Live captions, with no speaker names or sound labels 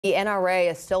The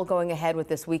NRA is still going ahead with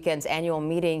this weekend's annual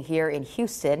meeting here in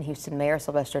Houston. Houston Mayor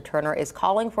Sylvester Turner is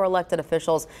calling for elected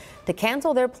officials to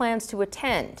cancel their plans to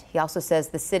attend. He also says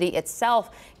the city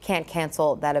itself can't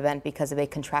cancel that event because of a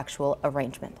contractual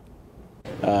arrangement.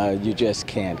 You just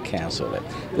can't cancel it.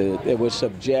 It would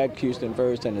subject Houston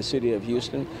First and the city of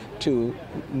Houston to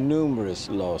numerous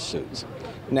lawsuits.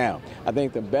 Now, I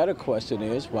think the better question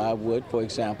is, why would, for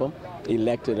example,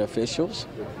 elected officials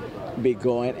be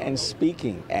going and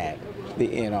speaking at the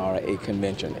NRA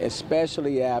Convention,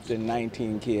 especially after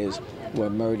 19 kids were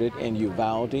murdered in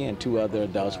Uvalde and 2 other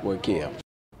adults were killed.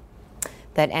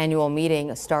 That annual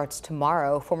meeting starts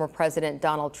tomorrow. Former President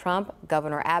Donald Trump,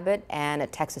 Governor Abbott, and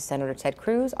Texas Senator Ted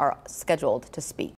Cruz are scheduled to speak.